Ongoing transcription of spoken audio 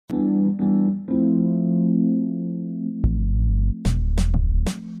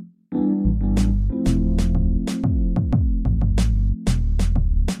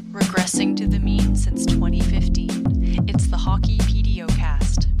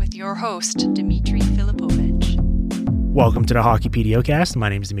your host, Dmitry Filipovich. Welcome to the Hockey PDOcast. My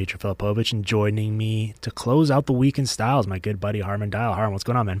name is Dmitry Filipovich, and joining me to close out the week in style is my good buddy Harman Dial. Harman, what's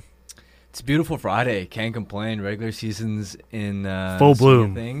going on, man? It's a beautiful Friday. Can't complain. Regular season's in full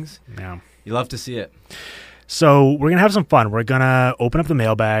bloom. Things. Yeah. You love to see it. So we're going to have some fun. We're going to open up the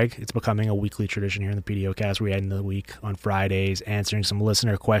mailbag. It's becoming a weekly tradition here in the PDOcast. We end the week on Fridays answering some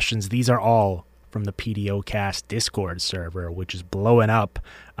listener questions. These are all from the PDOcast Discord server, which is blowing up.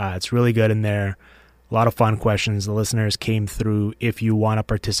 It's really good in there. A lot of fun questions. The listeners came through. If you want to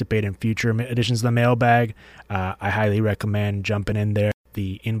participate in future editions of the mailbag, I highly recommend jumping in there.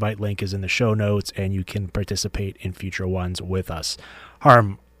 The invite link is in the show notes, and you can participate in future ones with us.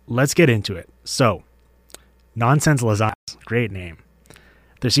 Harm, let's get into it. So, Nonsense Lasagna, great name.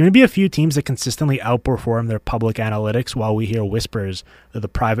 There seem to be a few teams that consistently outperform their public analytics, while we hear whispers that the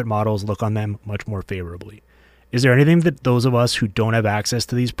private models look on them much more favorably. Is there anything that those of us who don't have access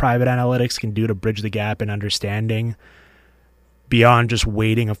to these private analytics can do to bridge the gap in understanding beyond just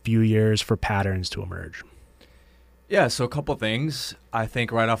waiting a few years for patterns to emerge? Yeah, so a couple things. I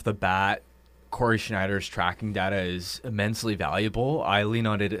think right off the bat, Corey Schneider's tracking data is immensely valuable. I lean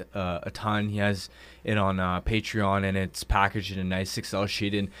on it a ton. He has it on Patreon, and it's packaged in a nice Excel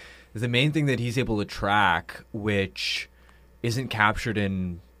sheet. And the main thing that he's able to track, which isn't captured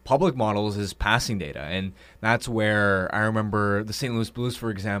in public models, is passing data. And that's where I remember the St. Louis Blues, for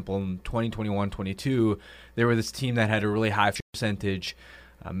example, in 2021-22, they were this team that had a really high percentage.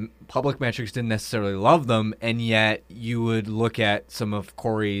 Public metrics didn't necessarily love them, and yet you would look at some of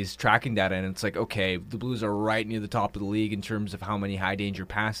Corey's tracking data, and it's like, okay, the Blues are right near the top of the league in terms of how many high-danger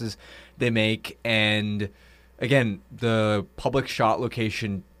passes they make. And again, the public shot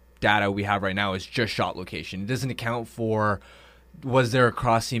location data we have right now is just shot location. It doesn't account for, was there a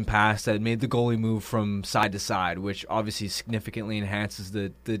cross-seam pass that made the goalie move from side to side, which obviously significantly enhances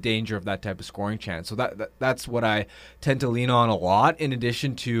the danger of that type of scoring chance. So that's what I tend to lean on a lot, in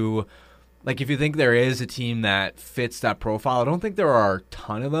addition to, like, if you think there is a team that fits that profile, I don't think there are a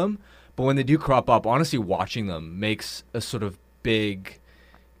ton of them, but when they do crop up, honestly, watching them makes a sort of big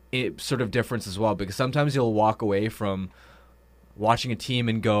sort of difference as well, because sometimes you'll walk away from watching a team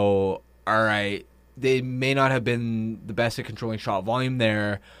and go, all right, they may not have been the best at controlling shot volume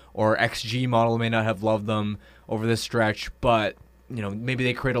there, or XG model may not have loved them over this stretch, but maybe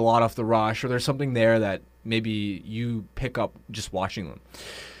they create a lot off the rush, or there's something there that maybe you pick up just watching them.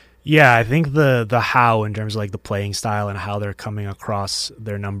 Yeah, I think the how in terms of like the playing style and how they're coming across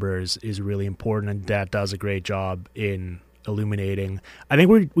their numbers is really important, and that does a great job in illuminating. I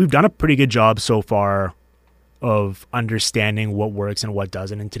think we've done a pretty good job so far of understanding what works and what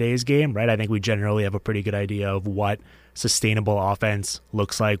doesn't in today's game, right? I think we generally have a pretty good idea of what sustainable offense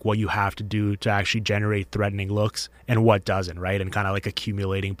looks like, what you have to do to actually generate threatening looks, and what doesn't, right? And kind of like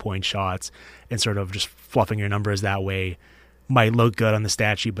accumulating point shots and sort of just fluffing your numbers that way might look good on the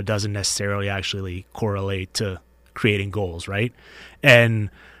stat sheet, but doesn't necessarily actually correlate to creating goals, right?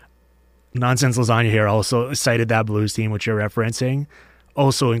 And Nonsense Lasagna here also cited that Blues team, which you're referencing.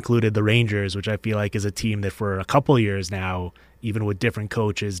 Also included the Rangers, which I feel like is a team that for a couple of years now, even with different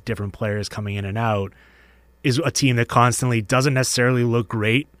coaches, different players coming in and out, is a team that constantly doesn't necessarily look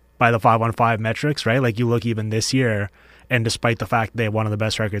great by the 5-on-5 metrics, right? Like you look even this year, and despite the fact they have one of the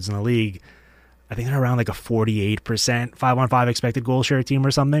best records in the league, I think they're around like a 48% 5-on-5 expected goal share team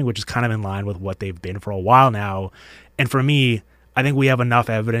or something, which is kind of in line with what they've been for a while now. And for me, I think we have enough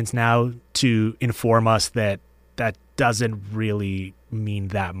evidence now to inform us that that doesn't really mean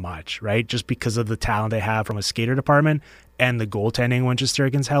that much, right? Just because of the talent they have from a skater department and the goaltending when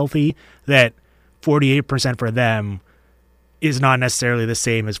Shesterkin's healthy, that 48% for them is not necessarily the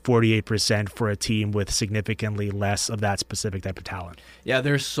same as 48% for a team with significantly less of that specific type of talent. Yeah,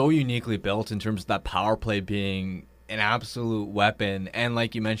 they're so uniquely built in terms of that power play being an absolute weapon. And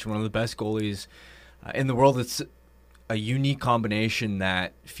like you mentioned, one of the best goalies in the world. It's a unique combination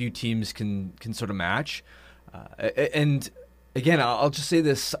that few teams can sort of match. And again, I'll just say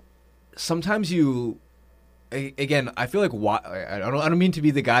this. Sometimes I feel like I don't mean to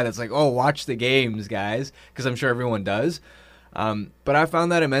be the guy that's like, oh, watch the games, guys, because I'm sure everyone does. But I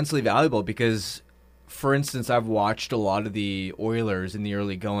found that immensely valuable because, for instance, I've watched a lot of the Oilers in the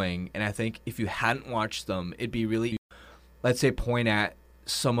early going, and I think if you hadn't watched them, it'd be really, let's say, point at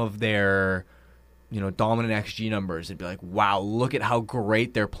some of their dominant XG numbers. It'd be like, wow, look at how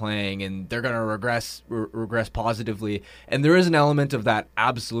great they're playing, and they're going to regress positively. And there is an element of that,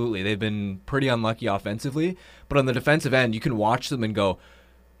 absolutely. They've been pretty unlucky offensively, but on the defensive end, you can watch them and go,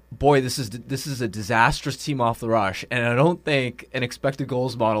 boy, this is a disastrous team off the rush, and I don't think an expected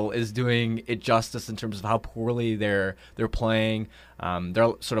goals model is doing it justice in terms of how poorly they're playing.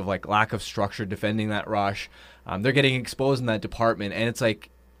 They're sort of like lack of structure defending that rush. They're getting exposed in that department, and it's like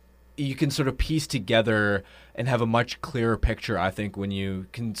you can sort of piece together and have a much clearer picture, I think, when you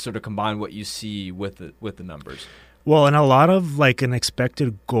can sort of combine what you see with the numbers. Well, and a lot of like an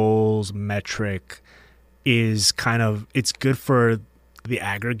expected goals metric is kind of, it's good for the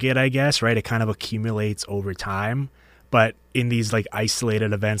aggregate, I guess, right? It kind of accumulates over time. But in these like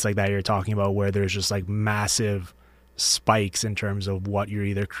isolated events like that you're talking about, where there's just like massive spikes in terms of what you're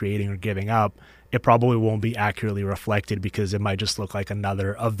either creating or giving up, it probably won't be accurately reflected because it might just look like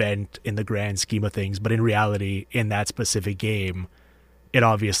another event in the grand scheme of things. But in reality, in that specific game, it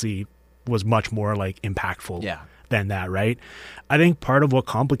obviously was much more like impactful than that, right? I think part of what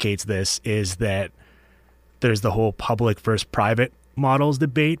complicates this is that there's the whole public versus private models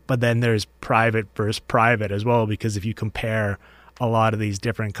debate, but then there's private versus private as well, because if you compare a lot of these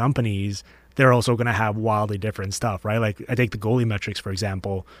different companies, they're also going to have wildly different stuff, right? Like I take the goalie metrics, for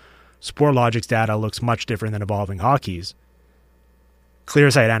example. Sportlogic's data looks much different than Evolving Hockey's.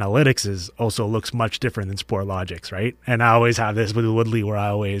 Clearsight Analytics also looks much different than Sportlogic's, right? And I always have this with Woodley where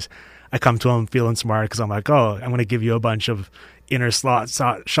I come to him feeling smart because I'm like, oh, I'm going to give you a bunch of inner slot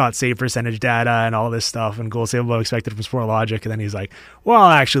shot save percentage data and all this stuff and goal save above expected from Sportlogic. And then he's like, well,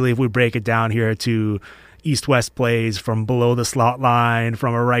 actually, if we break it down here to east-west plays from below the slot line,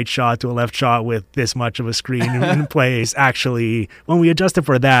 from a right shot to a left shot with this much of a screen in place, actually, when we adjust it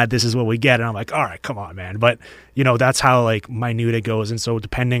for that, this is what we get. And I'm like, all right, come on, man. But, you know, that's how like minute it goes. And so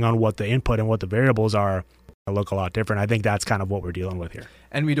depending on what the input and what the variables are, they look a lot different. I think that's kind of what we're dealing with here.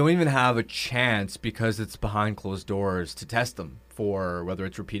 And we don't even have a chance, because it's behind closed doors, to test them for whether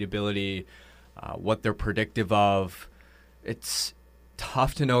it's repeatability, what they're predictive of. It's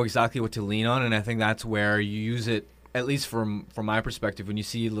tough to know exactly what to lean on, and I think that's where you use it, at least from my perspective, when you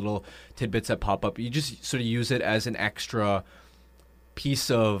see little tidbits that pop up, you just sort of use it as an extra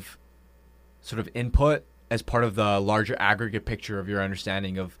piece of sort of input as part of the larger aggregate picture of your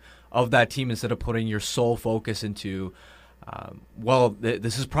understanding of that team, instead of putting your sole focus into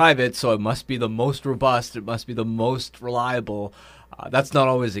this is private, so it must be the most robust, it must be the most reliable. That's not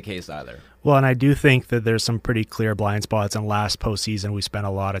always the case either. Well, and I do think that there's some pretty clear blind spots. And last postseason, we spent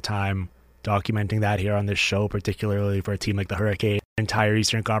a lot of time documenting that here on this show, particularly for a team like the Hurricane. The entire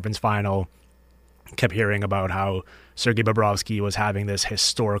Eastern Conference Final kept hearing about how Sergei Bobrovsky was having this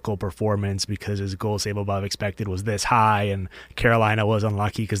historical performance because his goal save above expected was this high, and Carolina was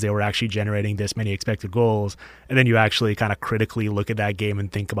unlucky because they were actually generating this many expected goals. And then you actually kind of critically look at that game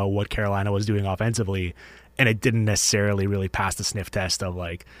and think about what Carolina was doing offensively, and it didn't necessarily really pass the sniff test of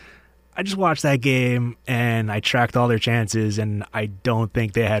like, I just watched that game and I tracked all their chances, and I don't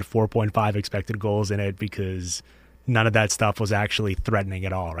think they had 4.5 expected goals in it because none of that stuff was actually threatening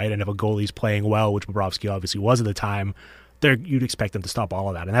at all, right? And if a goalie's playing well, which Bobrovsky obviously was at the time, you'd expect them to stop all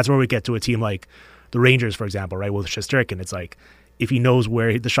of that. And that's where we get to a team like the Rangers, for example, right, with Shesterkin. It's like, if he knows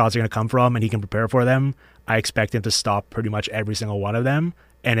where the shots are going to come from and he can prepare for them, I expect him to stop pretty much every single one of them.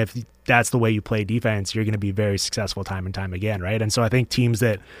 And if that's the way you play defense, you're going to be very successful time and time again, right? And so I think teams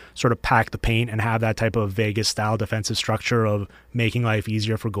that sort of pack the paint and have that type of Vegas-style defensive structure of making life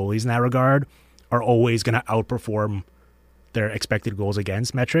easier for goalies in that regard are always going to outperform their expected goals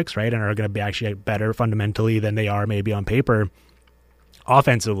against metrics, right? And are going to be actually better fundamentally than they are maybe on paper.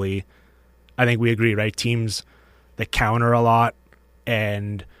 Offensively, I think we agree, right? Teams that counter a lot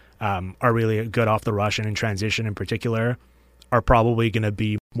and are really good off the rush and in transition in particular are probably going to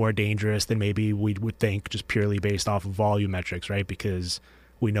be more dangerous than maybe we would think, just purely based off of volume metrics, right? Because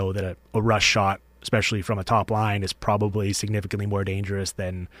we know that a rush shot, especially from a top line, is probably significantly more dangerous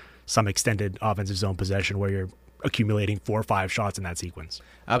than some extended offensive zone possession where you're accumulating 4 or 5 shots in that sequence.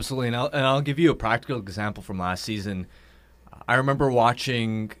 Absolutely, and I'll give you a practical example from last season. I remember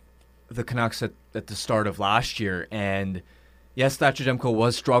watching the Canucks at the start of last year, and yes, Thatcher Demko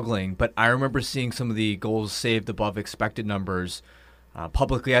was struggling, but I remember seeing some of the goals saved above expected numbers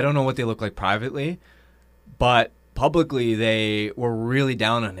publicly. I don't know what they look like privately, but publicly they were really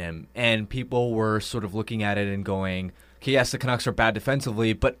down on him, and people were sort of looking at it and going, okay, yes, the Canucks are bad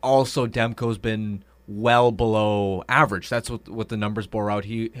defensively, but also Demko's been well below average. That's what the numbers bore out.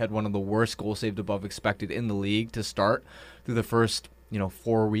 He had one of the worst goals saved above expected in the league to start through the first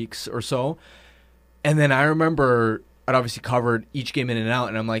 4 weeks or so. And then I remember I'd obviously covered each game in and out,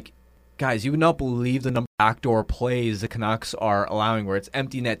 and I'm like, guys, you would not believe the number of backdoor plays the Canucks are allowing where it's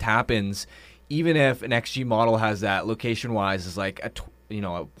empty net tap-ins. Even if an XG model has that location-wise is like a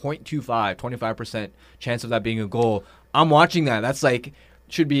 0.25, 25% chance of that being a goal, I'm watching that. That's like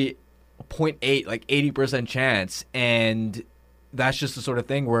should be 0.8, like 80% chance, and that's just the sort of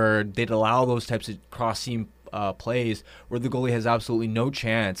thing where they'd allow those types of cross-seam plays where the goalie has absolutely no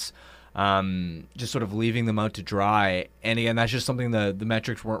chance, just sort of leaving them out to dry. And again, that's just something the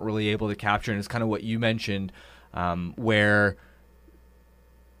metrics weren't really able to capture, and it's kind of what you mentioned, where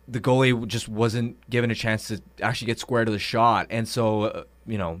the goalie just wasn't given a chance to actually get square to the shot. And so,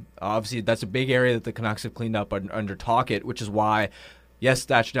 obviously that's a big area that the Canucks have cleaned up under Tocchet, which is why, yes,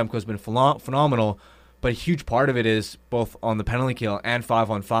 Thatcher has been phenomenal, but a huge part of it is both on the penalty kill and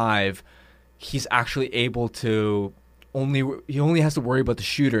 5-on-5, he's actually able to he only has to worry about the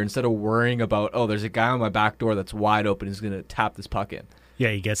shooter instead of worrying about, oh, there's a guy on my back door that's wide open who's going to tap this puck in.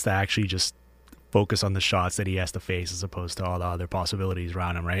 Yeah, he gets to actually just focus on the shots that he has to face as opposed to all the other possibilities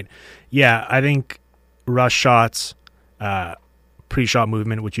around him, right? Yeah, I think rush shots, pre-shot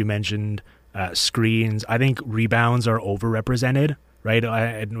movement, which you mentioned, screens, I think rebounds are overrepresented,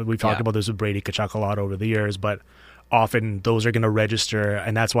 right? We've talked about this with Brady Tkachuk a lot over the years, but often those are going to register,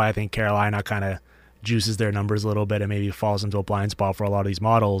 and that's why I think Carolina kind of juices their numbers a little bit and maybe falls into a blind spot for a lot of these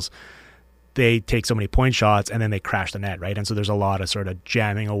models. They take so many point shots and then they crash the net, right? And so there's a lot of sort of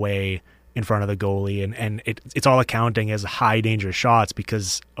jamming away in front of the goalie, and it's all accounting as high danger shots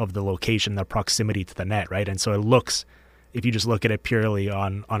because of the location, the proximity to the net, right? And so it looks, if you just look at it purely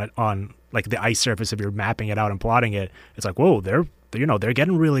on like the ice surface, if you're mapping it out and plotting it, it's like, whoa, they're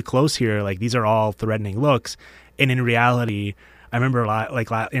getting really close here. Like these are all threatening looks. And in reality, I remember I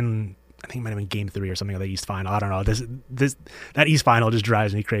think it might have been Game 3 or something of the East Final. I don't know. That East Final just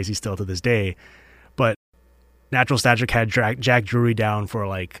drives me crazy still to this day. But Natural Statric had Jack Drury down for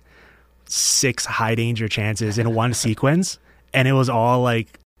like 6 high danger chances in one sequence, and it was all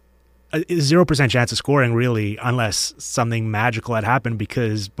like a 0% chance of scoring really, unless something magical had happened,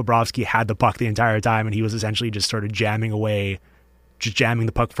 because Bobrovsky had the puck the entire time and he was essentially just sort of jamming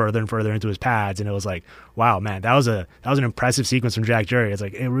the puck further and further into his pads. And it was like, wow, man, that was an impressive sequence from Jack Drury. It's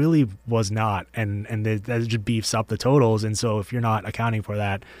like, it really was not. And that just beefs up the totals. And so if you're not accounting for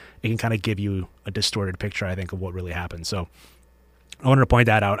that, it can kind of give you a distorted picture, I think, of what really happened. So I wanted to point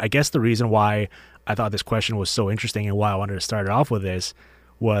that out. I guess the reason why I thought this question was so interesting and why I wanted to start it off with this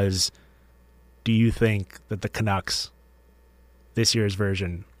was, do you think that the Canucks, this year's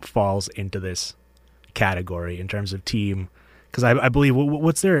version, falls into this category in terms of team? Because I believe,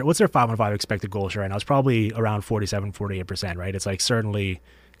 what's their 5-on-5 expected goals right now? It's probably around 47-48%, right? It's like certainly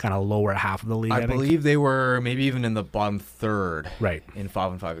kind of lower half of the league. I believe they were maybe even in the bottom third, right, in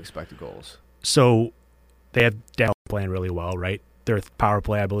 5-on-5 expected goals. So they have Daniel playing really well, right? Their power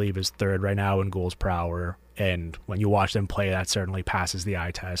play, I believe, is third right now in goals per hour, and when you watch them play, that certainly passes the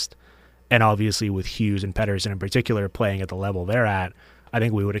eye test. And obviously, with Hughes and Pettersson in particular playing at the level they're at, I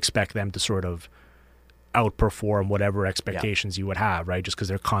think we would expect them to sort of outperform whatever expectations you would have, right? Just because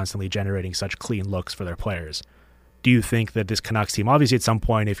they're constantly generating such clean looks for their players. Do you think that this Canucks team, obviously at some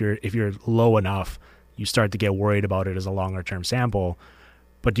point, if you're low enough, you start to get worried about it as a longer term sample,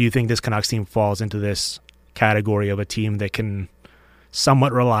 but do you think this Canucks team falls into this category of a team that can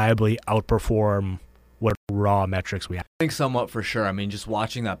somewhat reliably outperform what raw metrics we have? I think somewhat for sure. I mean, just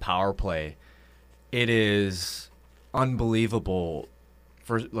watching that power play, it is unbelievable.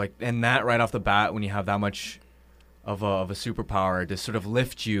 And that right off the bat, when you have that much of a superpower to sort of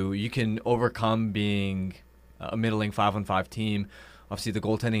lift you, you can overcome being a middling 5-on-5 team. Obviously, the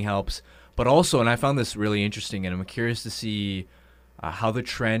goaltending helps, but also, and I found this really interesting, and I'm curious to see how the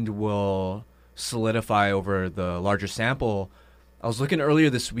trend will solidify over the larger sample. I was looking earlier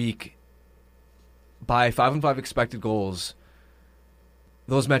this week, by 5-on-5 expected goals,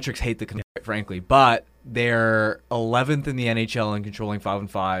 those metrics hate the Canucks, frankly, but they're 11th in the NHL in controlling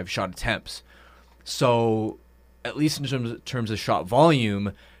 5-on-5 shot attempts. So, at least in terms of shot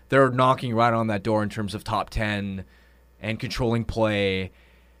volume, they're knocking right on that door in terms of top 10 and controlling play.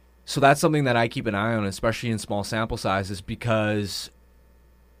 So that's something that I keep an eye on, especially in small sample sizes, because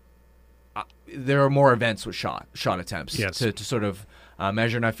there are more events with shot attempts to sort of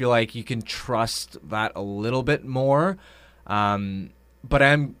measure, and I feel like you can trust that a little bit more. But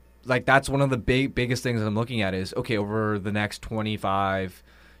I'm like, that's one of the biggest things that I'm looking at is, okay, over the next 25,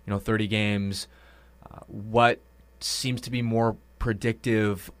 30 games, what seems to be more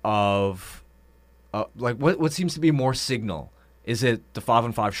predictive of, what seems to be more signal? Is it the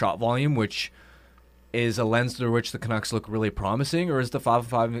 5-on-5 shot volume, which is a lens through which the Canucks look really promising, or is the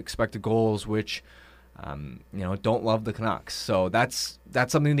 5-on-5 expected goals, which don't love the Canucks? So that's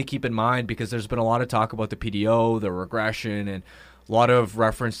something to keep in mind, because there's been a lot of talk about the PDO, the regression, and a lot of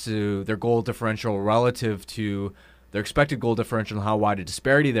reference to their goal differential relative to their expected goal differential and how wide a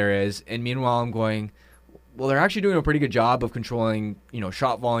disparity there is. And meanwhile, I'm going, well, they're actually doing a pretty good job of controlling,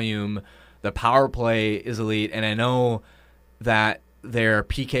 shot volume. The power play is elite, and I know that their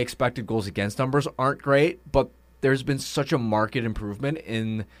PK expected goals against numbers aren't great, but there's been such a marked improvement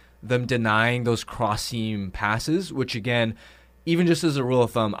in them denying those cross-seam passes, which again, even just as a rule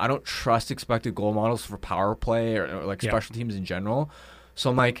of thumb, I don't trust expected goal models for power play or like special teams in general.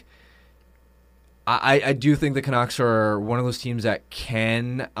 So I'm like, I do think the Canucks are one of those teams that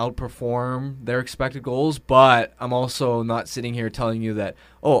can outperform their expected goals, but I'm also not sitting here telling you that,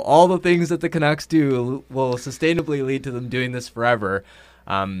 all the things that the Canucks do will sustainably lead to them doing this forever.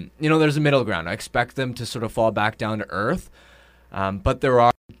 There's a middle ground. I expect them to sort of fall back down to earth, but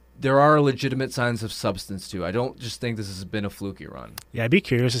there are legitimate signs of substance too. I don't just think this has been a fluky run. Yeah, I'd be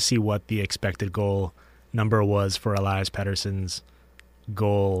curious to see what the expected goal number was for Elias Pettersson's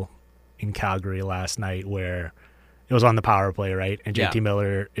goal in Calgary last night, where it was on the power play, right? And JT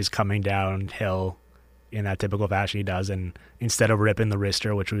Miller is coming downhill in that typical fashion he does, and instead of ripping the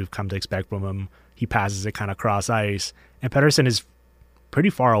wrister, which we've come to expect from him, he passes it kind of cross ice, and Pettersson is pretty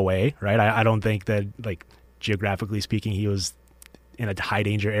far away, right? I don't think that, like, geographically speaking, he was in a high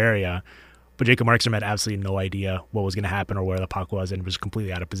danger area, but Jacob Markstrom had absolutely no idea what was going to happen or where the puck was, and was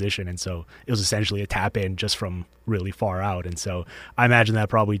completely out of position, and so it was essentially a tap in just from really far out. And so I imagine that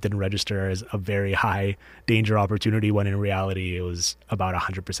probably didn't register as a very high danger opportunity, when in reality it was about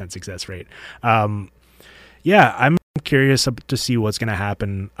 100% success rate. I'm curious to see what's going to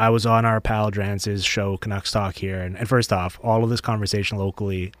happen. I was on our pal Drance's show, Canucks Talk, here, and first off, all of this conversation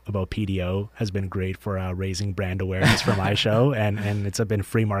locally about PDO has been great for raising brand awareness for my show, and it's been a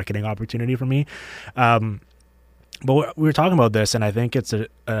free marketing opportunity for me. But we were talking about this, and I think it's an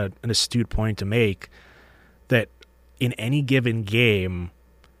astute point to make, that in any given game,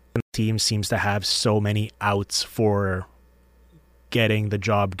 the team seems to have so many outs for getting the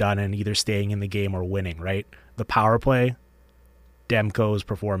job done and either staying in the game or winning, right? The power play, Demko's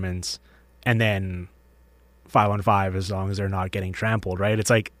performance, and then 5-on-5 as long as they're not getting trampled, right? It's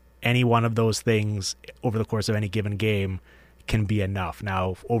like any one of those things over the course of any given game can be enough.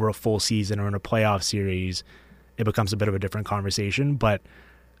 Now, over a full season or in a playoff series, it becomes a bit of a different conversation, but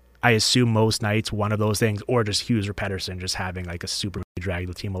I assume most nights one of those things, or just Hughes or Pettersson just having like a super drag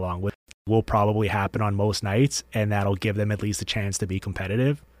the team along with, will probably happen on most nights, and that'll give them at least a chance to be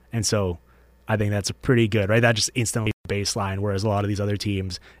competitive. And so I think that's pretty good, right? That just instantly baseline, whereas a lot of these other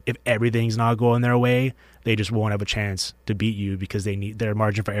teams, if everything's not going their way, they just won't have a chance to beat you because their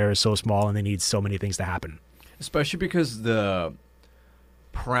margin for error is so small and they need so many things to happen. Especially because the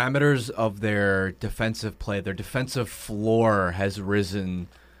parameters of their defensive play, their defensive floor has risen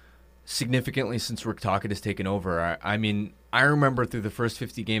significantly since Rick Tocchet has taken over. I mean, I remember through the first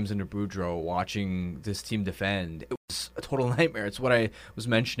 50 games under Boudreau watching this team defend. It was a total nightmare. It's what I was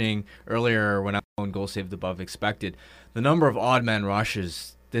mentioning earlier when I own goal saved above expected. The number of odd man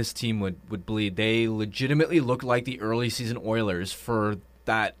rushes this team would bleed. They legitimately looked like the early season Oilers for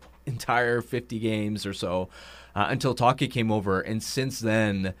that entire 50 games or so until Tocchet came over. And since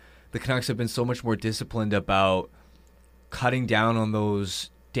then, the Canucks have been so much more disciplined about cutting down on those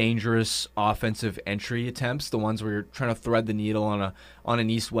dangerous offensive entry attempts, the ones where you're trying to thread the needle on an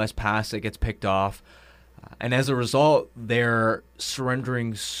east-west pass that gets picked off. And as a result, they're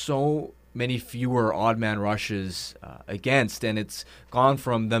surrendering so many fewer odd man rushes against, and it's gone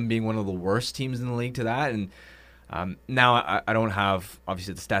from them being one of the worst teams in the league to that. And now I don't have,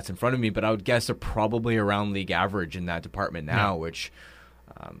 obviously, the stats in front of me, but I would guess they're probably around league average in that department now, which,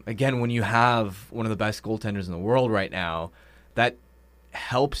 again, when you have one of the best goaltenders in the world right now, that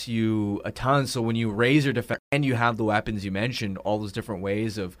helps you a ton. So when you raise your defense and you have the weapons you mentioned, all those different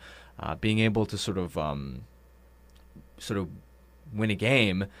ways of being able to sort of win a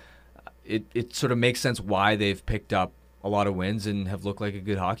game, it sort of makes sense why they've picked up a lot of wins and have looked like a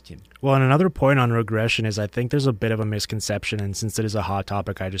good hockey team. Well, and another point on regression is I think there's a bit of a misconception, and since it is a hot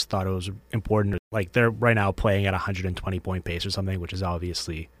topic, I just thought it was important. Like, they're right now playing at 120 point pace or something, which is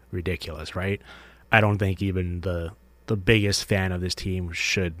obviously ridiculous, right? I don't think even the biggest fan of this team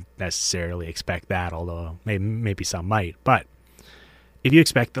should necessarily expect that, although maybe some might. But if you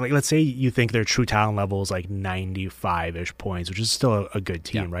expect, like, let's say you think their true talent level is like 95-ish points, which is still a good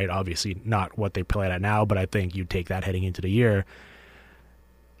team, right? Obviously not what they play at now, but I think you'd take that heading into the year.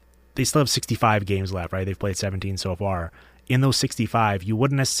 They still have 65 games left, right? They've played 17 so far. In those 65, you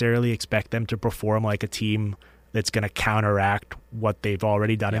wouldn't necessarily expect them to perform like a team that's going to counteract what they've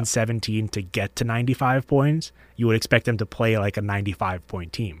already done in 17 to get to 95 points. You would expect them to play like a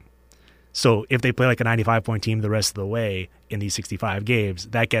 95-point team. So if they play like a 95-point team the rest of the way in these 65 games,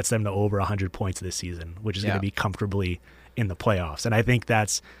 that gets them to over 100 points this season, which is going to be comfortably in the playoffs. And I think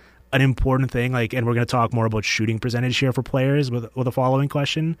that's an important thing, like, and we're going to talk more about shooting percentage here for players with the following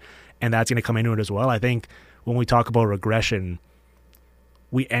question, and that's going to come into it as well. I think when we talk about regression,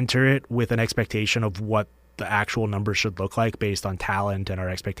 we enter it with an expectation of what the actual number should look like based on talent and our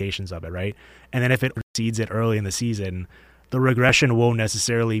expectations of it, right? And then if it exceeds it early in the season, the regression won't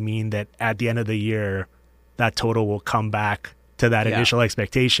necessarily mean that at the end of the year that total will come back to that initial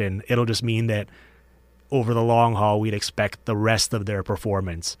expectation. It'll just mean that over the long haul, we'd expect the rest of their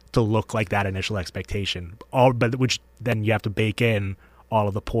performance to look like that initial expectation. But which then you have to bake in all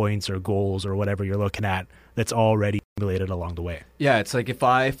of the points or goals or whatever you're looking at that's already accumulated along the way. Yeah, it's like if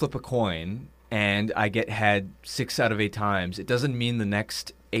I flip a coin and I get head 6 out of 8 times, it doesn't mean the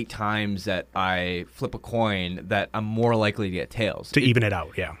next 8 times that I flip a coin that I'm more likely to get tails. To even it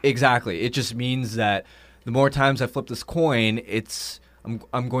out, yeah. Exactly. It just means that the more times I flip this coin,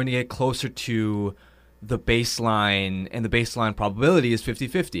 I'm going to get closer to the baseline, and the baseline probability is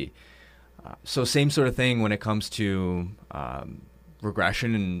 50-50. So same sort of thing when it comes to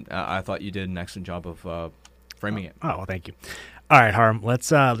regression, and I thought you did an excellent job of framing it. Oh, well, thank you. All right, Harm, let's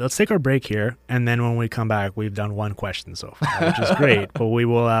take our break here, and then when we come back, we've done one question so far, which is great. But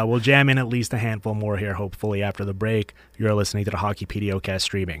we'll jam in at least a handful more here, hopefully after the break. You're listening to the Hockey PDOcast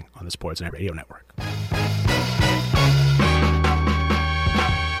streaming on the Sportsnet Radio Network.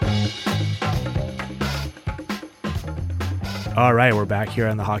 All right, we're back here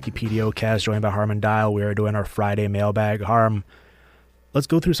on the Hockey PDOcast, joined by Harman Dial. We are doing our Friday mailbag. Harm, let's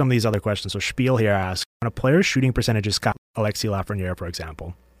go through some of these other questions. So Spiel here asks, when a player's shooting percentage is Alexis Lafreniere, for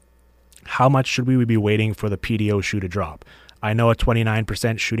example, how much should we be waiting for the PDO shoe to drop? I know a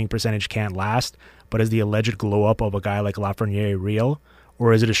 29% shooting percentage can't last, but is the alleged glow-up of a guy like Lafreniere real,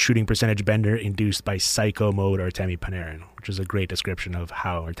 or is it a shooting percentage bender induced by psycho mode Artemi Panarin, which is a great description of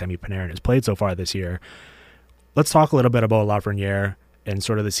how Artemi Panarin has played so far this year. Let's talk a little bit about Lafreniere and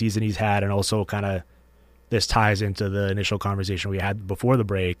sort of the season he's had, and also kind of this ties into the initial conversation we had before the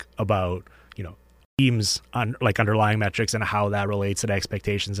break about, teams like underlying metrics and how that relates to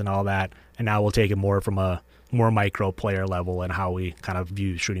expectations and all that. And now we'll take it more from a more micro player level and how we kind of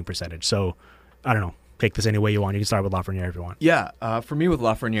view shooting percentage. So I don't know, take this any way you want. You can start with Lafreniere if you want. Yeah, for me with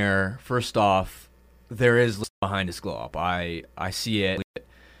Lafreniere, first off, there is behind his glow up. I see it.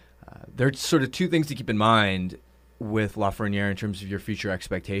 There's sort of two things to keep in mind with Lafreniere in terms of your future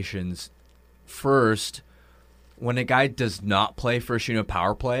expectations. First, when a guy does not play first unit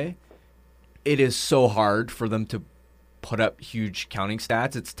power play, it is so hard for them to put up huge counting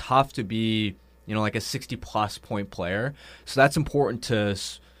stats. It's tough to be, like a 60-plus point player. So that's important to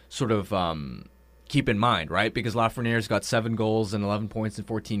sort of keep in mind, right? Because Lafreniere's got 7 goals and 11 points in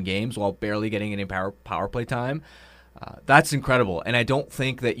 14 games while barely getting any power play time. That's incredible. And I don't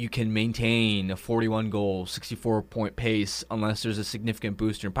think that you can maintain a 41-goal, 64-point pace unless there's a significant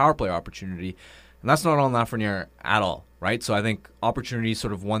boost in power play opportunity. And that's not on Lafreniere at all, right? So I think opportunity is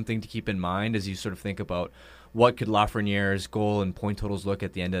sort of one thing to keep in mind as you sort of think about what could Lafreniere's goal and point totals look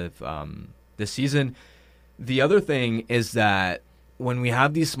at the end of this season. The other thing is that when we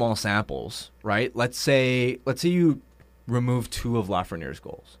have these small samples, right? Let's say you remove 2 of Lafreniere's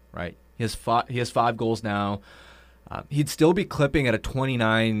goals, right? He has 5 goals now. He'd still be clipping at a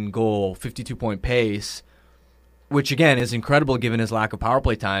 29-goal, 52-point pace, which, again, is incredible given his lack of power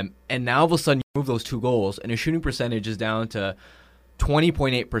play time. And now, all of a sudden, you move those 2 goals, and his shooting percentage is down to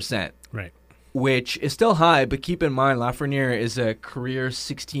 20.8%. Right. Which is still high, but keep in mind, Lafreniere is a career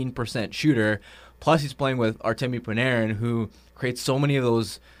 16% shooter. Plus, he's playing with Artemi Panarin, who creates so many of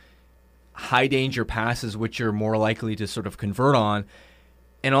those high-danger passes, which you're more likely to sort of convert on.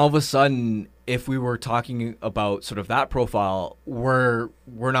 And all of a sudden, if we were talking about sort of that profile, we're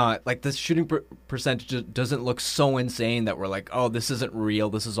not, like, this shooting percentage doesn't look so insane that we're like, oh, this isn't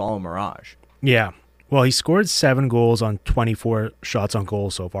real, this is all a mirage. Yeah. Well, he scored 7 goals on 24 shots on goal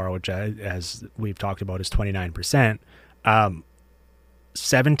so far, which, as we've talked about, is 29%.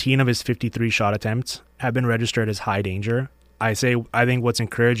 17 of his 53 shot attempts have been registered as high danger. I think what's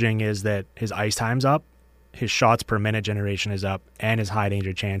encouraging is that his ice time's up, his shots per minute generation is up, and his high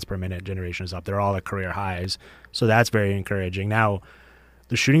danger chance per minute generation is up. They're all at career highs, so that's very encouraging. Now,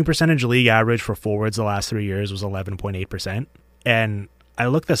 the shooting percentage league average for forwards the last 3 years was 11.8%, and I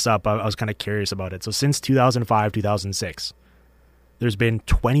looked this up. I was kind of curious about it. So since 2005, 2006, there's been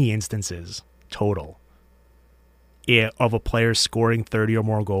 20 instances total of a player scoring 30 or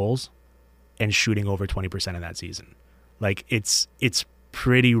more goals and shooting over 20% in that season. Like, it's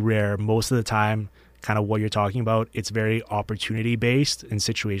pretty rare. Most of the time, kind of what you're talking about, it's very opportunity-based and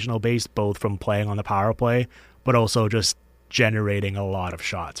situational-based, both from playing on the power play, but also just generating a lot of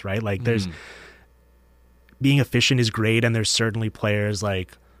shots, right? Like, there's being efficient is great, and there's certainly players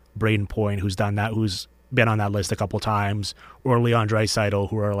like Braden Point, who's done that, who's been on that list a couple times, or Leon Draisaitl,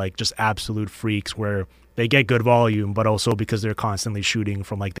 who are like just absolute freaks where they get good volume, but also because they're constantly shooting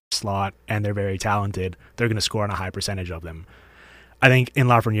from like the slot and they're very talented, they're going to score on a high percentage of them. I think in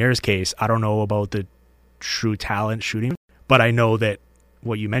Lafreniere's case, I don't know about the true talent shooting, but I know that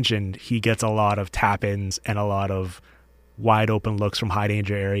what you mentioned, he gets a lot of tap-ins and a lot of wide open looks from high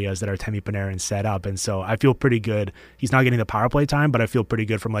danger areas that Artemi Panarin set up. And so I feel pretty good. He's not getting the power play time, but I feel pretty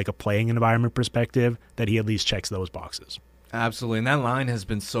good from like a playing environment perspective that he at least checks those boxes. Absolutely. And that line has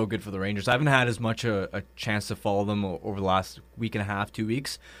been so good for the Rangers. I haven't had as much a chance to follow them over the last week and a half, 2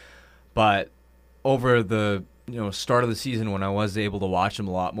 weeks, but over the start of the season when I was able to watch them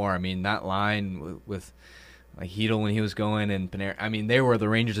a lot more, I mean, that line with like Hedl when he was going and Panarin, I mean, they were the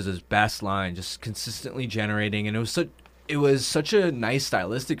Rangers' best line, just consistently generating, and it was such a nice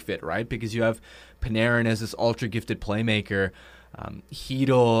stylistic fit, right? Because you have Panarin as this ultra-gifted playmaker,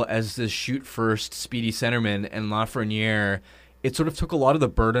 Hedl as this shoot-first speedy centerman, and Lafreniere, it sort of took a lot of the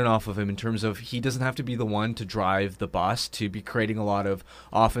burden off of him in terms of he doesn't have to be the one to drive the bus, to be creating a lot of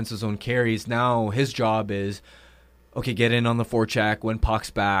offensive zone carries. Now his job is, okay, get in on the forecheck, win pucks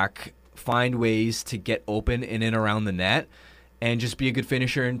back, find ways to get open in and around the net, and just be a good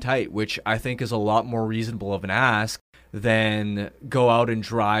finisher in tight, which I think is a lot more reasonable of an ask than go out and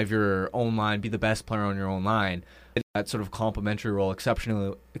drive your own line, be the best player on your own line. That sort of complementary role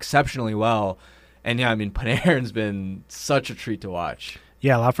exceptionally well. And yeah, I mean, Panarin's been such a treat to watch.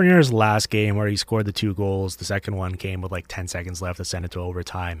 Yeah, Lafreniere's last game where he scored the 2 goals, the second one came with like 10 seconds left to send it to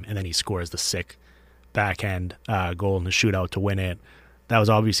overtime, and then he scores the sick backhand goal in the shootout to win it. That was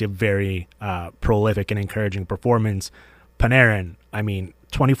obviously a very prolific and encouraging performance. Panarin, I mean,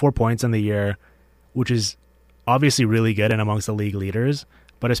 24 points in the year, which is obviously really good and amongst the league leaders,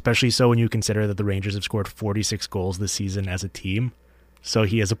 but especially so when you consider that the Rangers have scored 46 goals this season as a team. So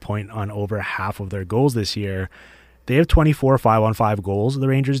he has a point on over half of their goals this year. They have 24 5-on-5 goals, the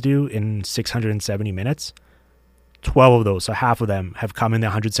Rangers do, in 670 minutes. 12 of those, so half of them, have come in the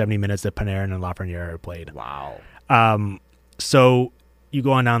 170 minutes that Panarin and Lafreniere have played. Wow. So you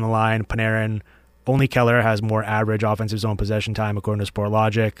go on down the line, Panarin, only Keller has more average offensive zone possession time according to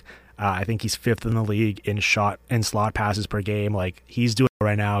Sportlogic. I think he's 5th in the league in slot passes per game. Like, he's doing it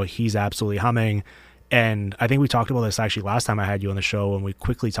right now. He's absolutely humming. And I think we talked about this actually last time I had you on the show, when we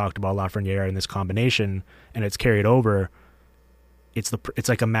quickly talked about Lafreniere and this combination, and it's carried over. It's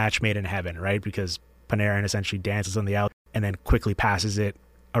like a match made in heaven, right? Because Panarin essentially dances on the out and then quickly passes it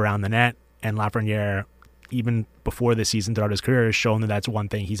around the net. And Lafreniere, even before this season, throughout his career, has shown that that's one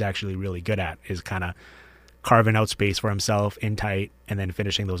thing he's actually really good at, is kind of carving out space for himself in tight and then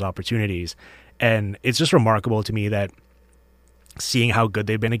finishing those opportunities. And it's just remarkable to me that seeing how good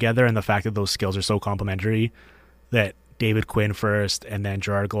they've been together and the fact that those skills are so complementary, that David Quinn first and then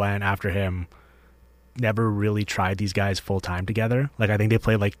Gerard Gallant after him never really tried these guys full time together. Like, I think they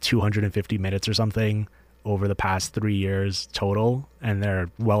played like 250 minutes or something over the past 3 years total, and they're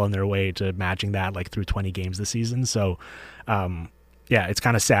well on their way to matching that like through 20 games this season. So yeah, it's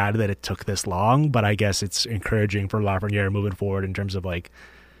kind of sad that it took this long, but I guess it's encouraging for Lafreniere moving forward in terms of like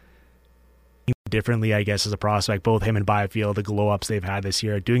differently, I guess, as a prospect. Both him and Byfield, the glow ups they've had this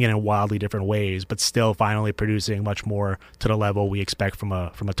year, doing it in wildly different ways, but still finally producing much more to the level we expect from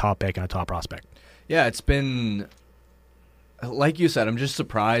a top pick and a top prospect. Yeah, it's been, like you said, I'm just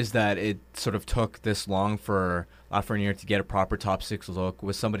surprised that it sort of took this long for Lafreniere to get a proper top 6 look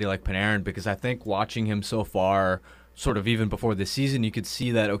with somebody like Panarin, because I think watching him so far, sort of even before this season, you could see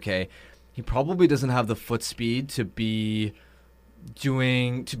that, okay, he probably doesn't have the foot speed to be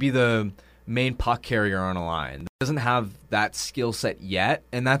the main puck carrier on a line. Doesn't have that skill set yet,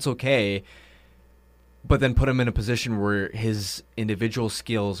 and that's okay. But then put him in a position where his individual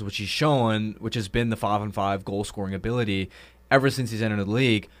skills, which he's shown, which has been the 5-on-5 goal scoring ability ever since he's entered the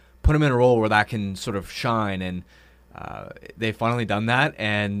league, put him in a role where that can sort of shine. And they've finally done that,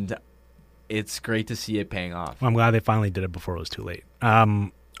 and it's great to see it paying off. Well, I'm glad they finally did it before it was too late.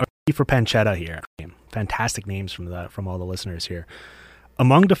 For Pancetta here, fantastic names from all the listeners here.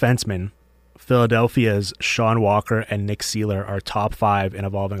 Among defensemen, Philadelphia's Sean Walker and Nick Seeler are top 5 in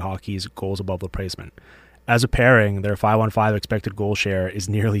Evolving Hockey's goals above replacement. As a pairing, their 5-on-5 expected goal share is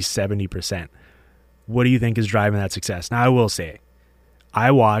nearly 70%. What do you think is driving that success? Now, I will say, I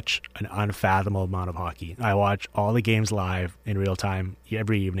watch an unfathomable amount of hockey. I watch all the games live in real time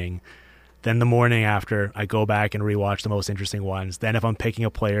every evening. Then the morning after, I go back and rewatch the most interesting ones. Then if I'm picking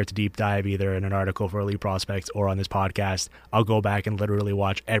a player to deep dive, either in an article for Elite Prospects or on this podcast, I'll go back and literally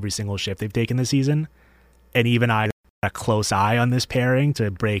watch every single shift they've taken this season. And even I have a close eye on this pairing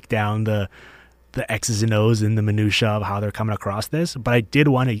to break down the the X's and O's and the minutia of how they're coming across this. But I did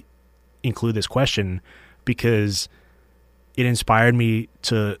want to include this question because it inspired me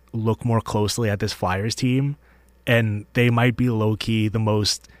to look more closely at this Flyers team, and they might be low-key the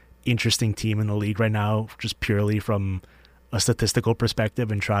most interesting team in the league right now, just purely from a statistical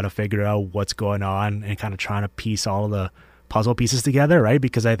perspective, and try to figure out what's going on and kind of trying to piece all the puzzle pieces together, right?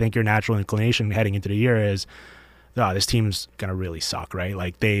 Because I think your natural inclination heading into the year is, this team's going to really suck, right?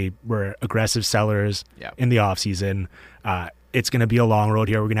 Like, they were aggressive sellers in the offseason. It's going to be a long road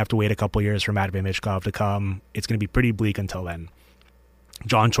here. We're going to have to wait a couple years for Matvei Michkov to come. It's going to be pretty bleak until then.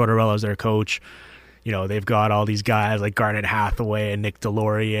 John Tortorella is their coach. You know, they've got all these guys like Garnet Hathaway and Nick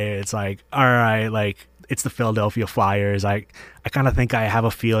Delorier. It's like, all right, like, it's the Philadelphia Flyers. I kind of think I have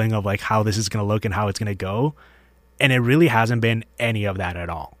a feeling of like how this is going to look and how it's going to go. And it really hasn't been any of that at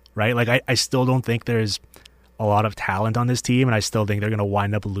all, right? Like, I still don't think there's a lot of talent on this team, and I still think they're going to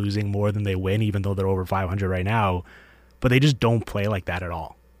wind up losing more than they win, even though they're over 500 right now. But they just don't play like that at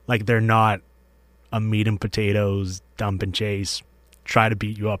all. Like, they're not a meat and potatoes, dump and chase, try to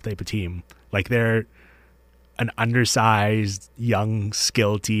beat you up type of team. Like, they're an undersized, young,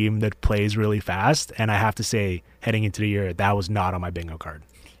 skilled team that plays really fast. And I have to say, heading into the year, that was not on my bingo card.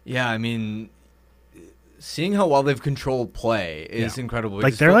 Yeah, I mean, seeing how well they've controlled play is incredible.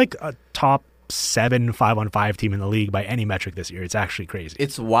 Like, they're like a top 7 5-on-5 team in the league by any metric this year. It's actually crazy.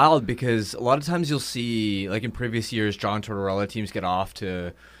 It's wild because a lot of times you'll see, like in previous years, John Tortorella teams get off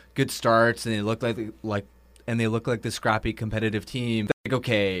to good starts and they look like the scrappy competitive team. Like,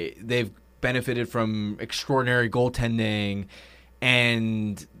 okay, they've benefited from extraordinary goaltending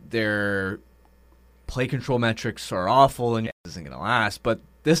and their play control metrics are awful and it isn't going to last. But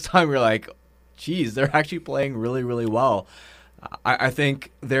this time we're like, geez, they're actually playing really, really well. I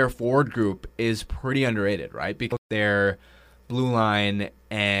think their forward group is pretty underrated, right? Because their blue line,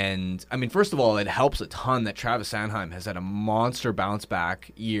 and I mean, first of all, it helps a ton that Travis Sanheim has had a monster bounce back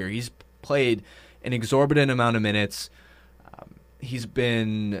year. He's played an exorbitant amount of minutes. He's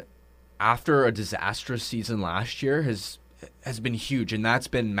been, after a disastrous season last year, has been huge, and that's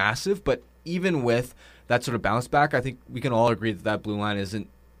been massive. But even with that sort of bounce back, I think we can all agree that blue line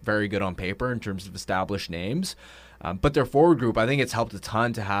isn't very good on paper in terms of established names. But their forward group, I think it's helped a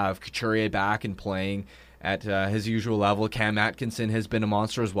ton to have Couturier back and playing at his usual level. Cam Atkinson has been a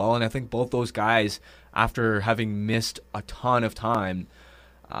monster as well. And I think both those guys, after having missed a ton of time,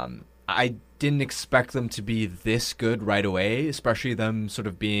 I didn't expect them to be this good right away, especially them sort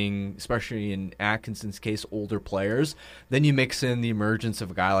of being, especially in Atkinson's case, older players. Then you mix in the emergence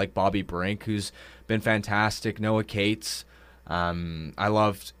of a guy like Bobby Brink, who's been fantastic. Noah Cates, I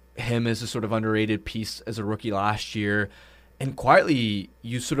loved him as a sort of underrated piece as a rookie last year. And quietly,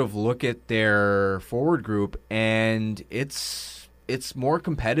 you sort of look at their forward group, and it's more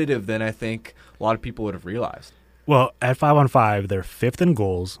competitive than I think a lot of people would have realized. Well, at 5-on-5, they're 5th in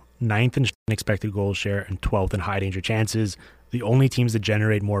goals, 9th in expected goal share, and 12th in high danger chances. The only teams that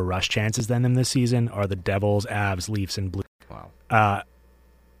generate more rush chances than them this season are the Devils, Avs, Leafs, and Blues. Wow.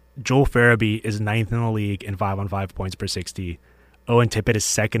 Joel Farabee is 9th in the league in 5-on-5 points per 60. Owen Tippett is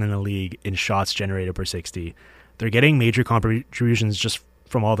 2nd in the league in shots generated per 60. They're getting major contributions just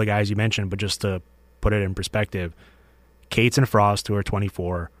from all the guys you mentioned, but just to put it in perspective, Cates and Frost, who are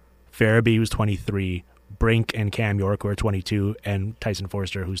 24, Farabee, who's 23, Brink and Cam York, who are 22, and Tyson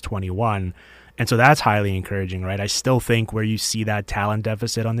Forster, who's 21. And so that's highly encouraging, right? I still think where you see that talent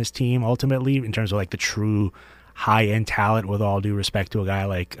deficit on this team ultimately, in terms of like the true high-end talent, with all due respect to a guy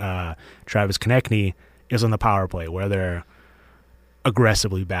like Travis Konechny, is on the power play, where they're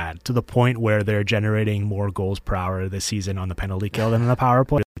aggressively bad to the point where they're generating more goals per hour this season on the penalty kill than on the power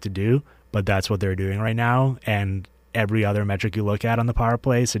play to do. But that's what they're doing right now, and every other metric you look at on the power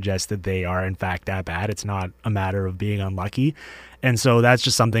play suggests that they are in fact that bad. It's not a matter of being unlucky. And so that's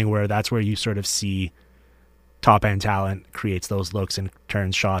just something where that's where you sort of see top end talent creates those looks and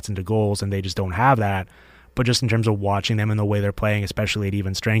turns shots into goals, and they just don't have that. But just in terms of watching them and the way they're playing, especially at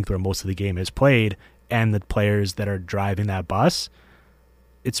even strength where most of the game is played, and the players that are driving that bus,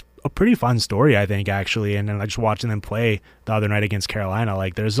 it's a pretty fun story, I think, actually. And then just watching them play the other night against Carolina,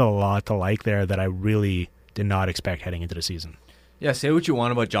 like, there's a lot to like there that I really did not expect heading into the season. Yeah, say what you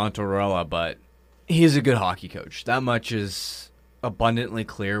want about John Tortorella, but he's a good hockey coach. That much is abundantly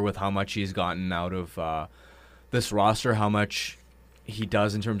clear with how much he's gotten out of this roster, how much he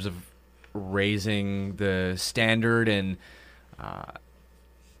does in terms of raising the standard, and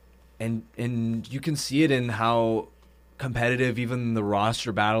you can see it in how competitive even the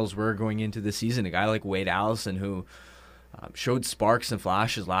roster battles were going into the season. A guy like Wade Allison, who showed sparks and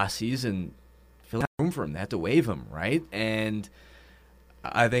flashes last season, filled room for him. They had to waive him, right? And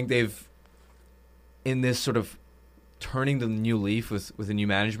I think they've in this sort of turning the new leaf with a new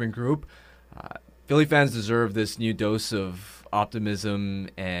management group, Philly fans deserve this new dose of optimism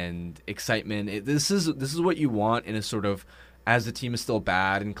and excitement. This is what you want in a sort of, as the team is still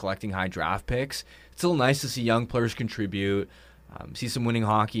bad and collecting high draft picks, it's still nice to see young players contribute, see some winning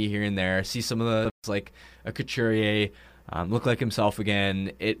hockey here and there, see some of the, like a Couturier, look like himself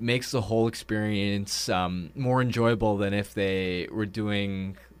again. It makes the whole experience more enjoyable than if they were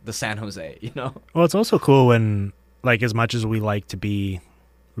doing the San Jose, you know? Well, it's also cool when, like, as much as we like to be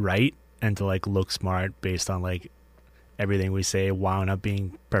right and to, like, look smart based on, like, everything we say wound up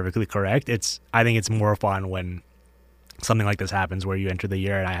being perfectly correct, I think it's more fun when something like this happens where you enter the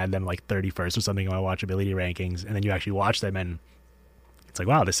year and I had them, like, 31st or something in my watchability rankings, and then you actually watch them and it's like,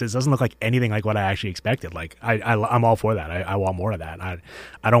 wow, doesn't look like anything like what I actually expected. Like, I'm all for that. I want more of that.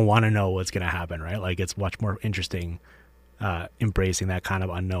 I don't want to know what's going to happen, right? Like, it's much more interesting embracing that kind of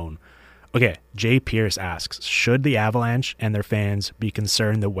unknown. Okay, Jay Pierce asks, should the Avalanche and their fans be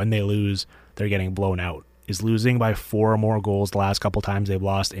concerned that when they lose, they're getting blown out? Is losing by 4 or more goals the last couple times they've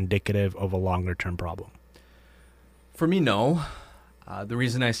lost indicative of a longer-term problem? For me, no. The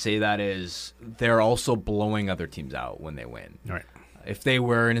reason I say that is they're also blowing other teams out when they win. All right. If they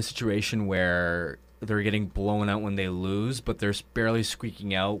were in a situation where they're getting blown out when they lose, but they're barely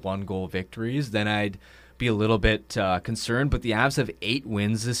squeaking out 1-goal victories, then I'd be a little bit concerned. But the Avs have 8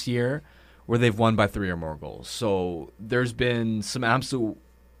 wins this year where they've won by 3 or more goals. So there's been some absolute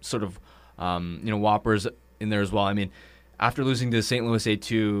sort of whoppers in there as well. I mean, after losing to St. Louis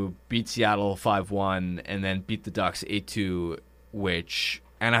 8-2, beat Seattle 5-1, and then beat the Ducks 8-2, which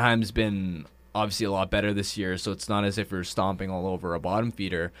Anaheim's been obviously a lot better this year, so it's not as if we're stomping all over a bottom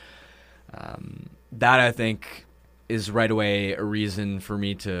feeder. That, I think, is right away a reason for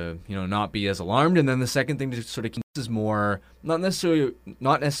me to, not be as alarmed. And then the second thing to sort of is more not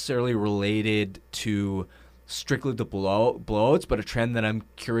necessarily related to strictly the blowouts, but a trend that I'm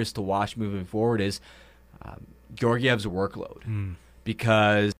curious to watch moving forward is Georgiev's workload.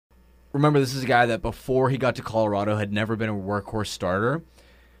 Because remember, this is a guy that before he got to Colorado had never been a workhorse starter.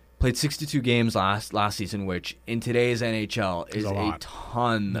 Played 62 games last season, which in today's NHL is a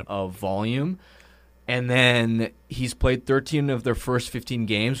ton of volume. And then he's played 13 of their first 15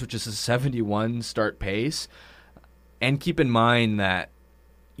 games, which is a 71 start pace. And keep in mind that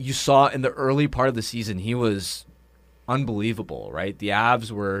you saw in the early part of the season, he was unbelievable, right? The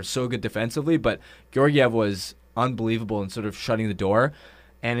Avs were so good defensively, but Georgiev was unbelievable in sort of shutting the door.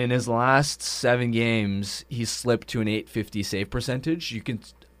 And in his last 7 games, he slipped to an .850 save percentage. You can,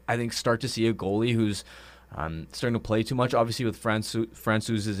 I think, start to see a goalie who's starting to play too much. Obviously, with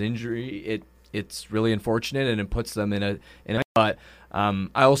Francouz's injury, it's really unfortunate, and it puts them in a. But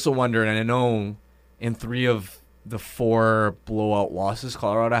I also wonder, and I know in 3 of the 4 blowout losses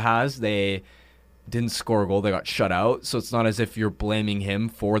Colorado has, they didn't score a goal. They got shut out. So it's not as if you're blaming him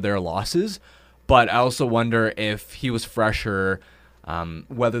for their losses. But I also wonder if he was fresher,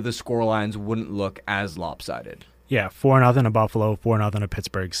 whether the scorelines wouldn't look as lopsided. Yeah, 4-0 to Buffalo, 4-0 to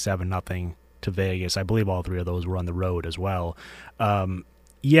Pittsburgh, 7-0 to Vegas. I believe all 3 of those were on the road as well.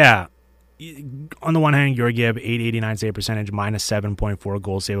 Yeah. On the one hand, Georgiev, .889 save percentage, minus 7.4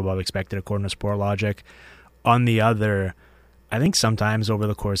 goals save above expected according to Sportlogic. On the other, I think sometimes over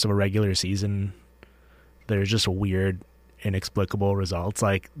the course of a regular season, there's just weird, inexplicable results.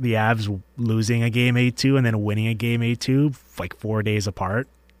 Like the Avs losing a game 8-2 and then winning a game 8-2, like 4 days apart,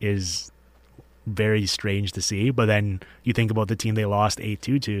 is very strange to see. But then you think about the team they lost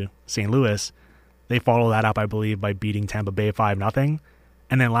 8-2 to, St. Louis. They follow that up, I believe, by beating Tampa Bay 5-0.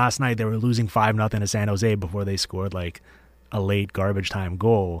 And then last night they were losing 5-0 to San Jose before they scored like a late garbage time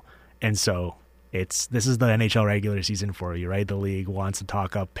goal. And so this is the NHL regular season for you, right? The league wants to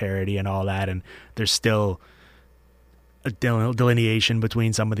talk up parity and all that, and there's still a delineation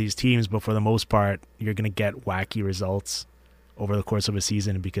between some of these teams, but for the most part, you're going to get wacky results over the course of a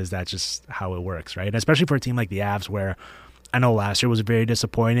season because that's just how it works, right? And especially for a team like the Avs, where I know last year was very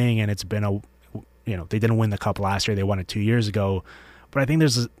disappointing, and it's been they didn't win the Cup last year. They won it 2 years ago. But I think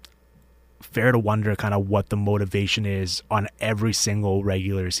there's fair to wonder kind of what the motivation is on every single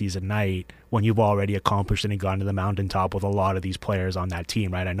regular season night when you've already accomplished and gone to the mountaintop with a lot of these players on that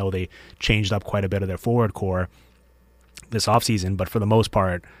team, right? I know they changed up quite a bit of their forward core this offseason, but for the most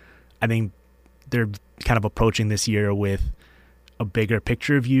part, I think they're kind of approaching this year with a bigger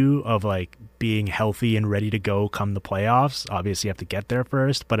picture view of like being healthy and ready to go come the playoffs. Obviously, you have to get there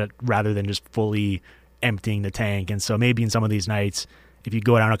first, but rather than just fully emptying the tank. And so maybe in some of these nights, if you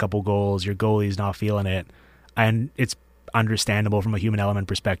go down a couple goals, your goalie's not feeling it, and it's understandable from a human element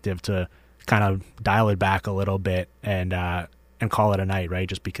perspective to kind of dial it back a little bit and call it a night, right?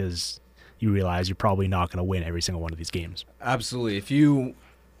 Just because you realize you're probably not going to win every single one of these games. Absolutely.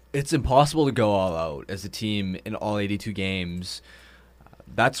 It's impossible to go all out as a team in all 82 games.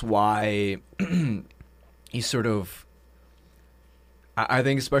 That's why you sort of, I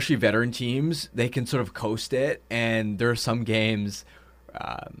think especially veteran teams, they can sort of coast it. And there are some games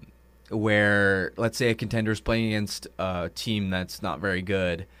where, let's say a contender is playing against a team that's not very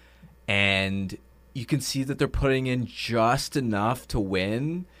good, and you can see that they're putting in just enough to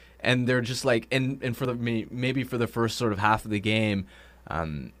win, and they're just like, and for maybe for the first sort of half of the game,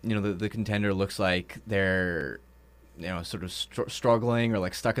 the contender looks like they're, sort of struggling or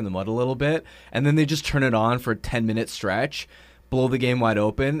like stuck in the mud a little bit, and then they just turn it on for a 10-minute stretch, blow the game wide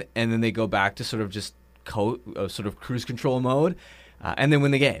open, and then they go back to sort of just sort of cruise control mode, and then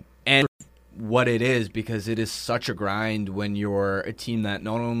win the game. And what it is, because it is such a grind when you're a team that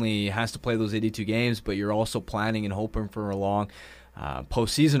not only has to play those 82 games, but you're also planning and hoping for a long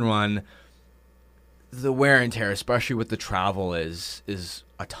postseason run. The wear and tear, especially with the travel, is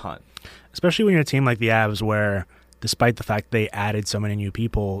a ton. Especially when you're a team like the Avs, where despite the fact they added so many new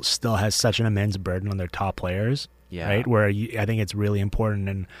people, still has such an immense burden on their top players. Yeah. Right? Where I think it's really important,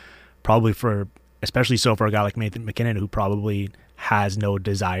 and probably especially so for a guy like Nathan McKinnon, who probably has no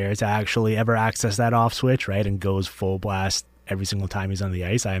desire to actually ever access that off switch, right? And goes full blast every single time he's on the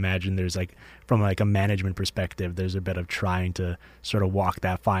ice. I imagine there's from a management perspective, there's a bit of trying to sort of walk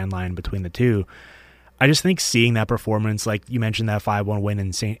that fine line between the two. I just think seeing that performance, like you mentioned, that 5-1 win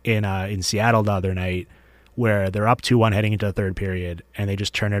in Seattle the other night, where they're up 2-1 heading into the third period, and they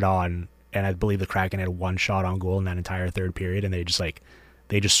just turn it on, and I believe the Kraken had one shot on goal in that entire third period, and they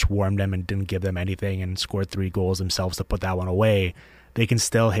just swarmed them and didn't give them anything and scored 3 goals themselves to put that one away. They can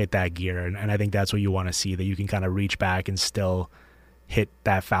still hit that gear, and I think that's what you want to see, that you can kind of reach back and still hit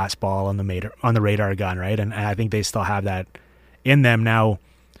that fastball on the radar gun, right? And I think they still have that in them. Now,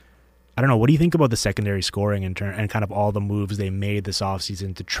 I don't know, what do you think about the secondary scoring and kind of all the moves they made this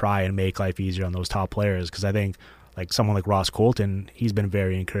offseason to try and make life easier on those top players? Because I think like someone like Ross Colton, he's been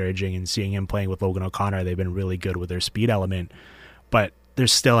very encouraging, and seeing him playing with Logan O'Connor, they've been really good with their speed element. But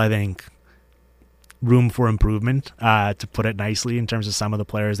there's still, I think, room for improvement, to put it nicely, in terms of some of the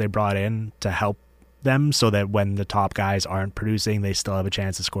players they brought in to help them, so that when the top guys aren't producing, they still have a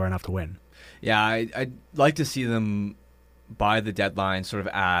chance to score enough to win. Yeah, I'd like to see them by the deadline sort of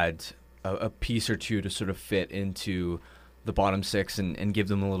add a piece or two to sort of fit into the bottom six and give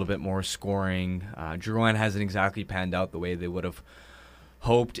them a little bit more scoring. Drouin hasn't exactly panned out the way they would have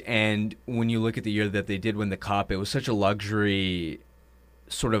hoped, and when you look at the year that they did win the Cup, it was such a luxury.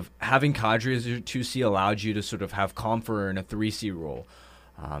 Sort of having Kadri as your 2C allowed you to sort of have Comfer in a 3C role,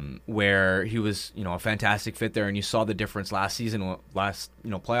 where he was, a fantastic fit there, and you saw the difference last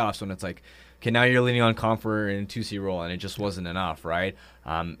playoffs, when it's like, okay, now you're leaning on Comfer in a 2C role, and it just wasn't enough, right?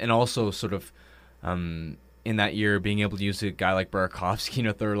 And also sort of in that year, being able to use a guy like Burakovsky in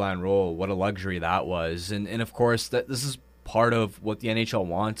a third-line role, what a luxury that was. And of course, this is part of what the NHL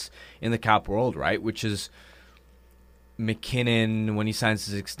wants in the cap world, right? Which is McKinnon, when he signs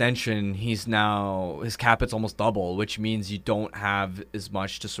his extension, his cap it's almost double, which means you don't have as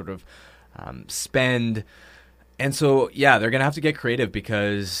much to sort of spend. And so, yeah, they're going to have to get creative,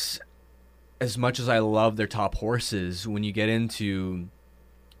 because as much as I love their top horses, when you get into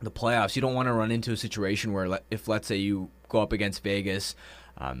the playoffs, you don't want to run into a situation where, if let's say you go up against Vegas,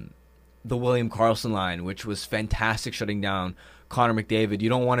 the William Karlsson line, which was fantastic shutting down Connor McDavid, you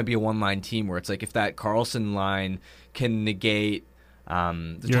don't want to be a one-line team where it's like, if that Karlsson line can negate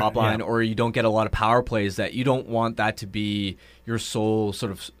the top line, or you don't get a lot of power plays, that you don't want that to be your sole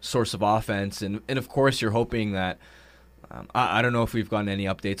sort of source of offense. And of course, you're hoping that, I don't know if we've gotten any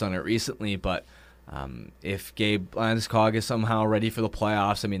updates on it recently, but if Gabe Landeskog is somehow ready for the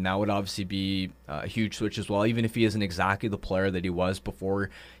playoffs, I mean, that would obviously be a huge switch as well, even if he isn't exactly the player that he was before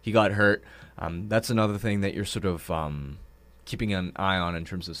he got hurt. That's another thing that you're sort of keeping an eye on in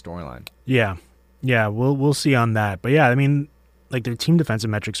terms of storyline. Yeah, we'll see on that. But yeah, I mean, like, their team defensive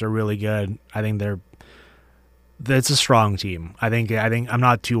metrics are really good. I think it's a strong team. I think I'm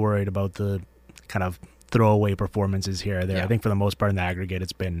not too worried about the kind of throwaway performances here or there. Yeah. I think for the most part in the aggregate,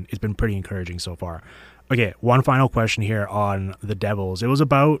 it's been pretty encouraging so far. Okay, one final question here on the Devils. It was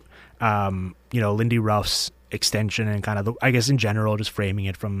about Lindy Ruff's extension, and kind of I guess in general, just framing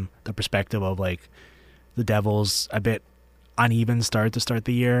it from the perspective of like the Devils a bit uneven start to start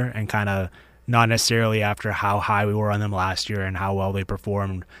the year, and kind of not necessarily after how high we were on them last year and how well they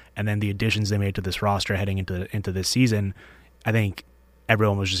performed, and then the additions they made to this roster heading into this season. I think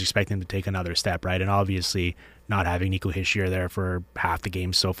everyone was just expecting him to take another step, right? And obviously not having Nico Hischier there for half the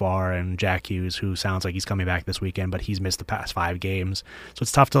games so far, and Jack Hughes, who sounds like he's coming back this weekend, but he's missed the past 5 games. So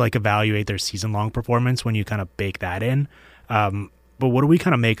it's tough to like evaluate their season-long performance when you kind of bake that in. But what do we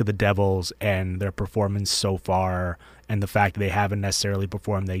kind of make of the Devils and their performance so far, and the fact that they haven't necessarily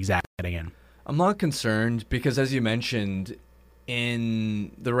performed the exact getting in? I'm not concerned because, as you mentioned,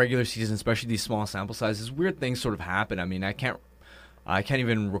 in the regular season, especially these small sample sizes, weird things sort of happen. I mean, I can't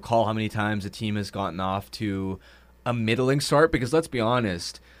even recall how many times a team has gotten off to a middling start, because let's be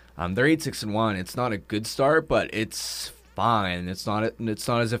honest, they're 8-6-1. It's not a good start, but it's fine. It's not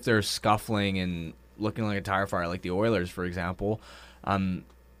as if they're scuffling and looking like a tire fire like the Oilers, for example.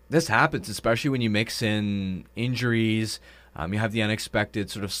 This happens, especially when you mix in injuries. You have the unexpected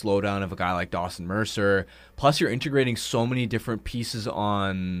sort of slowdown of a guy like Dawson Mercer. Plus, you're integrating so many different pieces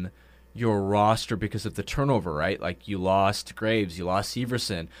on your roster because of the turnover, right? Like, you lost Graves, you lost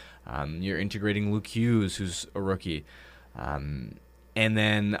Severson. You're integrating Luke Hughes, who's a rookie. And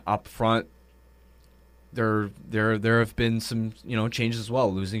then up front, there have been some changes as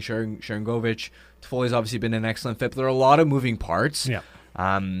well. Losing Sharangovich. Toffoli's obviously been an excellent fit, but there are a lot of moving parts. Yeah.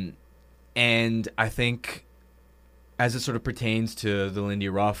 And I think as it sort of pertains to the Lindy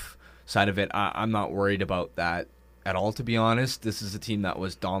Ruff side of it, I'm not worried about that at all, to be honest. This is a team that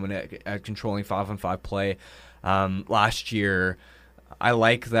was dominant at controlling 5-on-5 play last year. I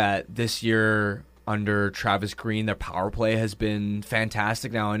like that this year under Travis Green, their power play has been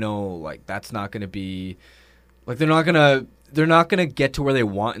fantastic. Now I know like that's not going to be like they're not going to get to where they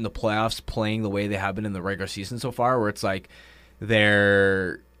want in the playoffs playing the way they have been in the regular season so far, where it's like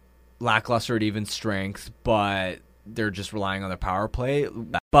they're lackluster at even strength, but they're just relying on their power play.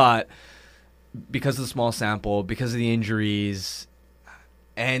 But because of the small sample, because of the injuries,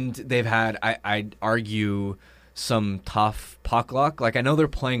 and they've had, I'd argue, some tough puck luck. Like, I know they're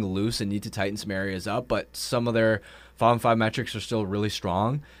playing loose and need to tighten some areas up, but some of their 5-on-5 metrics are still really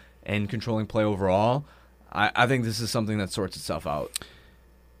strong and controlling play overall. I think this is something that sorts itself out.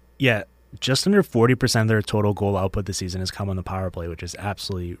 Yeah, just under 40% of their total goal output this season has come on the power play, which is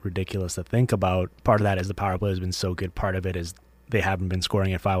absolutely ridiculous to think about. Part of that is the power play has been so good. Part of it is they haven't been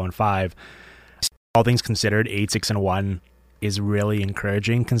scoring at 5-on-5. All things considered, 8-6-1 is really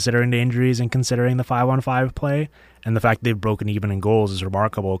encouraging considering the injuries and considering the 5-on-5 play. And the fact they've broken even in goals is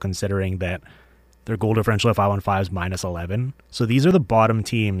remarkable considering that their goal differential at 5-on-5 is -11. So these are the bottom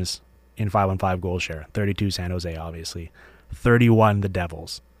teams in 5-on-5 goal share. 32 San Jose, obviously. 31 the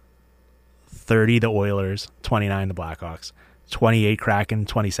Devils. 30 the Oilers. 29 the Blackhawks. 28 Kraken.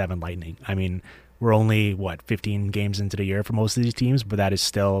 27 Lightning. I mean, we're only, 15 games into the year for most of these teams, but that is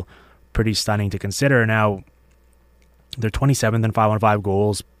still pretty stunning to consider. Now, they're 27th in 5-on-5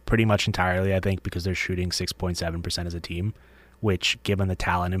 goals pretty much entirely, I think, because they're shooting 6.7% as a team, which, given the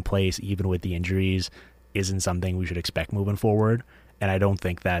talent in place, even with the injuries, isn't something we should expect moving forward. And I don't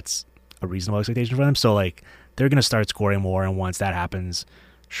think that's a reasonable expectation for them. So, they're going to start scoring more, and once that happens,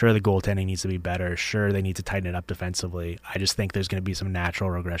 sure, the goaltending needs to be better. Sure, they need to tighten it up defensively. I just think there's going to be some natural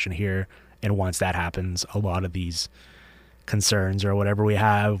regression here, and once that happens, a lot of these concerns or whatever we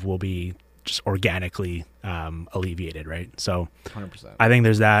have will be just organically alleviated, right? So 100%. I think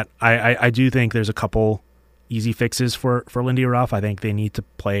there's that. I do think there's a couple easy fixes for Lindy Ruff. I think they need to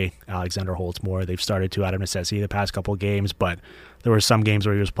play Alexander Holtz more. They've started to out of necessity the past couple of games, but there were some games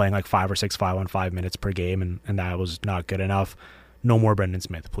where he was playing like 5 or 6 5-on-5 minutes per game, and that was not good enough. No more Brendan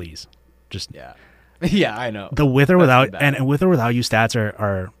Smith, please. Just yeah, I know. The with or without and with or without you stats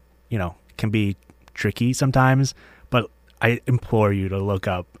are can be tricky sometimes, but I implore you to look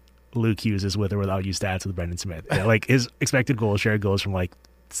up Luke Hughes' with or without you stats with Brendan Smith. Like, his expected goal share goes from like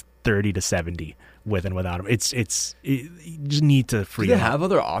 30 to 70 with and without him. You just need to free Do him they up. have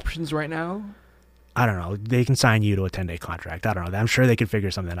other options right now? I don't know. They can sign you to a 10-day contract. I don't know. I'm sure they could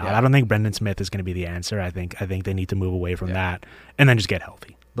figure something out. Yeah. I don't think Brendan Smith is going to be the answer. I think they need to move away from that and then just get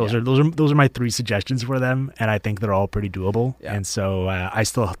healthy. Those are my 3 suggestions for them, and I think they're all pretty doable. Yeah. And so I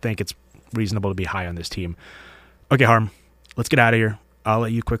still think it's reasonable to be high on this team. Okay, Harm, let's get out of here. I'll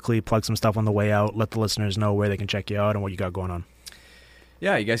let you quickly plug some stuff on the way out. Let the listeners know where they can check you out and what you got going on.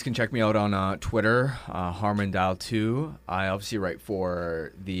 Yeah, you guys can check me out on Twitter, Harmondale2. I obviously write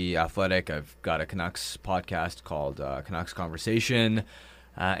for The Athletic. I've got a Canucks podcast called Canucks Conversation.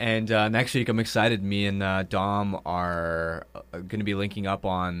 And next week, I'm excited. Me and Dom are going to be linking up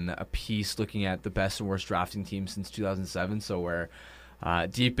on a piece looking at the best and worst drafting teams since 2007. So we're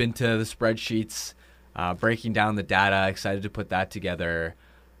deep into the spreadsheets, breaking down the data. Excited to put that together.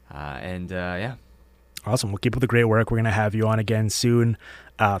 Yeah. Awesome. We'll keep up the great work. We're going to have you on again soon.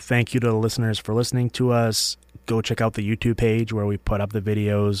 Thank you to the listeners for listening to us. go check out the YouTube page where we put up the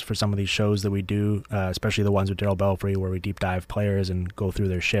videos for some of these shows that we do, especially the ones with Daryl Belfry where we deep dive players and go through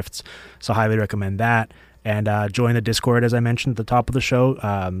their shifts. So highly recommend that. And join the Discord, as I mentioned at the top of the show.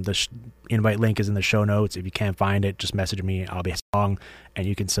 The invite link is in the show notes. If you can't find it, just message me. I'll be along, and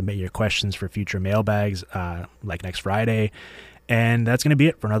you can submit your questions for future mailbags like next Friday. And that's going to be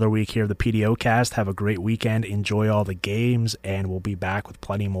it for another week here of the PDO Cast. Have a great weekend. Enjoy all the games, and we'll be back with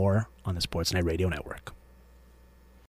plenty more on the Sportsnet Radio Network.